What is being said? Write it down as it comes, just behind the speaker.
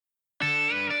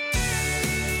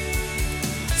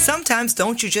Sometimes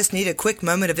don't you just need a quick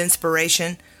moment of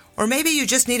inspiration? Or maybe you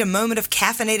just need a moment of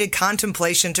caffeinated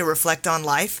contemplation to reflect on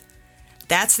life?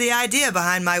 That's the idea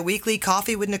behind my weekly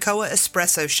Coffee with Nakoa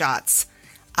Espresso shots.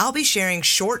 I'll be sharing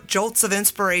short jolts of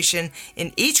inspiration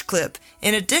in each clip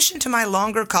in addition to my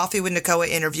longer Coffee with Nakoa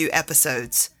interview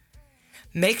episodes.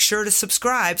 Make sure to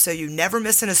subscribe so you never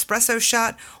miss an espresso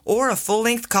shot or a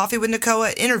full-length Coffee with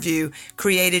Nakoa interview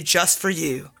created just for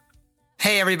you.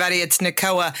 Hey everybody, it's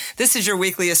Nakoa. This is your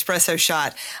weekly espresso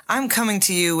shot. I'm coming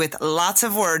to you with lots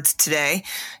of words today.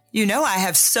 You know I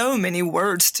have so many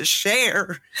words to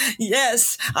share.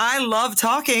 Yes, I love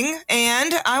talking,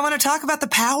 and I want to talk about the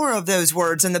power of those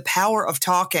words and the power of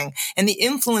talking and the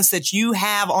influence that you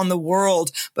have on the world,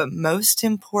 but most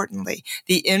importantly,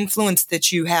 the influence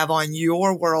that you have on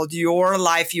your world, your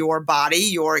life, your body,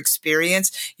 your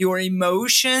experience, your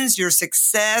emotions, your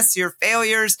success, your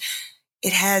failures.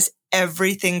 It has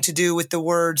everything to do with the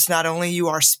words not only you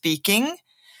are speaking,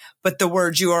 but the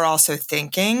words you are also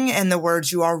thinking and the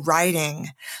words you are writing.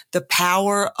 The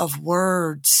power of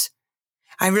words.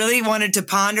 I really wanted to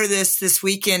ponder this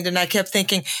weekend, and I kept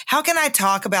thinking, how can I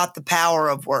talk about the power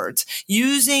of words?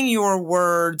 Using your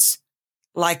words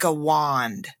like a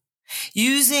wand.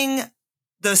 Using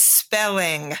the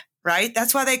spelling, right?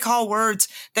 That's why they call words,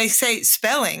 they say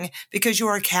spelling, because you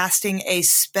are casting a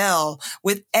spell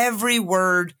with every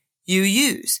word you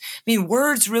use. I mean,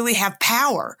 words really have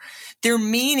power. Their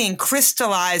meaning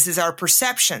crystallizes our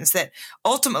perceptions that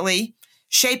ultimately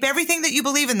shape everything that you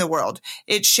believe in the world.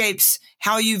 It shapes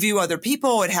how you view other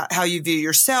people and how you view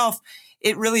yourself.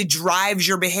 It really drives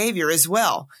your behavior as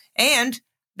well. And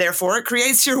therefore, it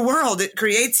creates your world. It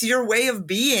creates your way of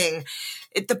being.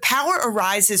 The power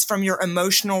arises from your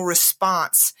emotional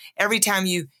response every time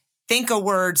you think a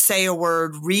word, say a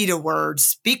word, read a word,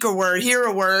 speak a word, hear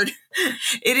a word.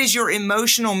 It is your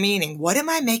emotional meaning. What am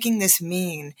I making this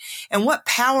mean? And what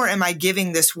power am I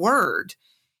giving this word?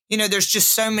 You know, there's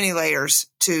just so many layers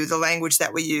to the language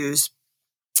that we use.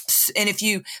 And if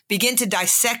you begin to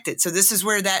dissect it, so this is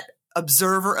where that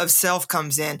observer of self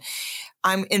comes in.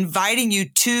 I'm inviting you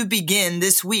to begin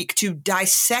this week to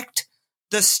dissect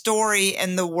the story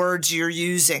and the words you're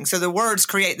using. So the words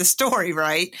create the story,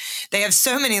 right? They have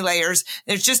so many layers.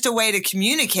 There's just a way to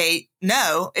communicate.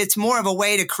 No, it's more of a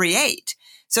way to create.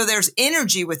 So there's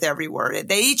energy with every word.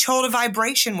 They each hold a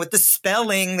vibration with the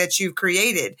spelling that you've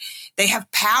created. They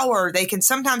have power. They can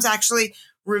sometimes actually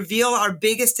reveal our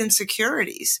biggest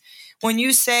insecurities. When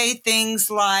you say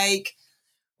things like,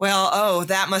 well, oh,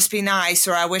 that must be nice,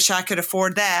 or I wish I could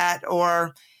afford that,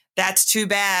 or that's too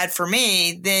bad for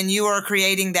me, then you are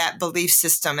creating that belief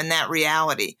system and that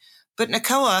reality. But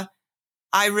Nakoa,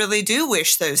 I really do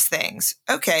wish those things.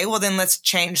 Okay, well then let's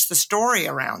change the story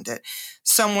around it.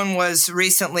 Someone was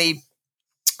recently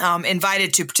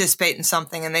invited to participate in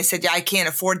something, and they said, yeah, I can't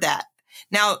afford that.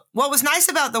 Now, what was nice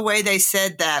about the way they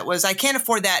said that was, I can't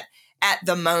afford that at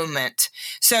the moment.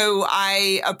 So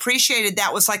I appreciated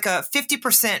that was like a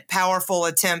 50% powerful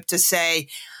attempt to say,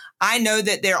 I know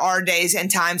that there are days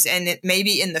and times, and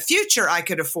maybe in the future I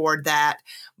could afford that,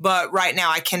 but right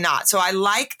now I cannot. So I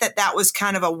like that was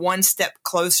kind of a one step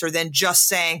closer than just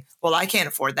saying, well, I can't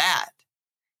afford that.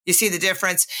 You see the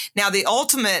difference? Now, the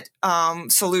ultimate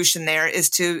solution there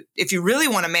is to, if you really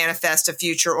want to manifest a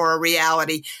future or a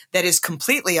reality that is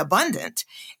completely abundant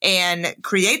and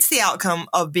creates the outcome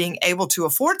of being able to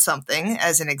afford something,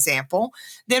 as an example,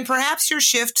 then perhaps your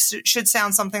shift should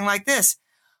sound something like this.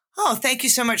 Oh, thank you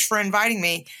so much for inviting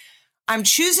me. I'm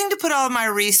choosing to put all of my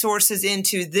resources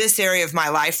into this area of my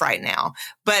life right now,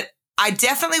 but I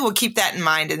definitely will keep that in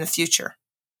mind in the future.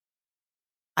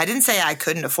 I didn't say I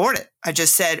couldn't afford it. I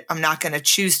just said I'm not going to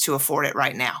choose to afford it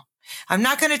right now. I'm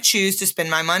not going to choose to spend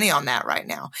my money on that right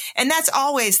now. And that's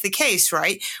always the case,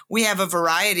 right? We have a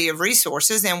variety of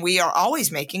resources and we are always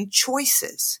making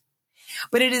choices.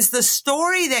 But it is the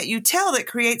story that you tell that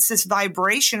creates this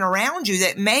vibration around you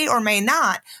that may or may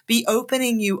not be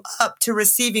opening you up to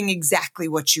receiving exactly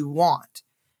what you want.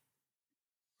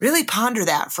 Really ponder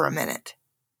that for a minute.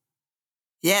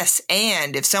 Yes,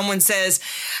 and if someone says,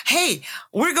 hey,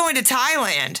 we're going to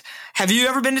Thailand. Have you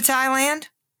ever been to Thailand?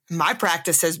 My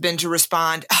practice has been to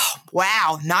respond, oh,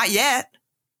 wow, not yet.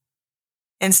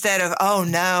 Instead of, oh,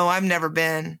 no, I've never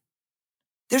been.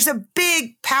 There's a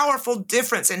big, powerful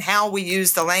difference in how we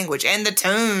use the language and the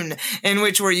tone in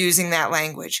which we're using that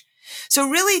language. So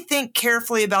really think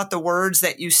carefully about the words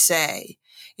that you say.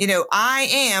 You know, I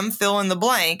am fill in the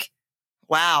blank.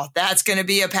 Wow, that's going to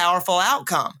be a powerful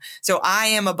outcome. So I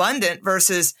am abundant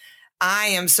versus I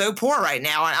am so poor right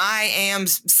now and I am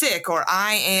sick or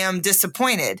I am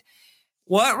disappointed.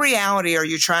 What reality are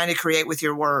you trying to create with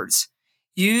your words?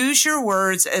 Use your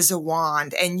words as a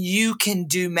wand and you can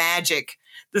do magic.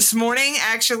 This morning,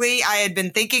 actually, I had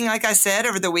been thinking, like I said,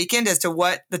 over the weekend as to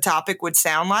what the topic would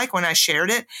sound like when I shared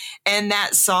it. And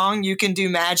that song, You Can Do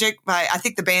Magic, by, I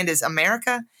think the band is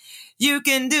America. You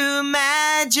can do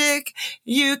magic.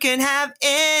 You can have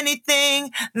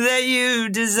anything that you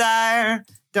desire.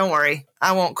 Don't worry,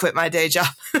 I won't quit my day job.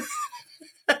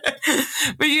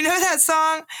 But you know that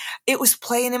song? It was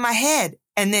playing in my head.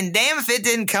 And then damn if it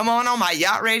didn't come on my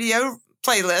yacht radio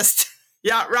playlist.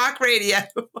 Yacht Rock Radio.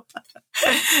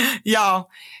 Y'all,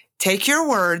 take your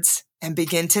words and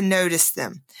begin to notice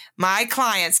them. My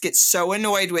clients get so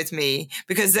annoyed with me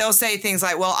because they'll say things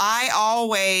like, well, I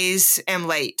always am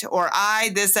late, or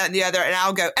I this, that, and the other. And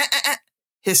I'll go,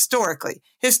 Historically,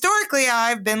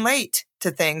 I've been late to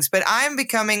things, but I'm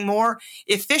becoming more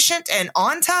efficient and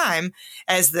on time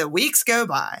as the weeks go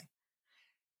by.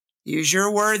 Use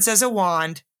your words as a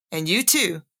wand, and you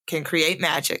too can create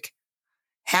magic.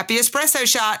 Happy espresso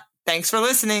shot. Thanks for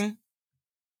listening.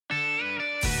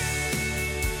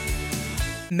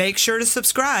 Make sure to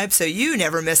subscribe so you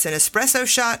never miss an espresso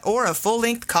shot or a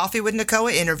full-length Coffee with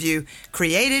Nakoa interview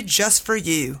created just for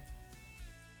you.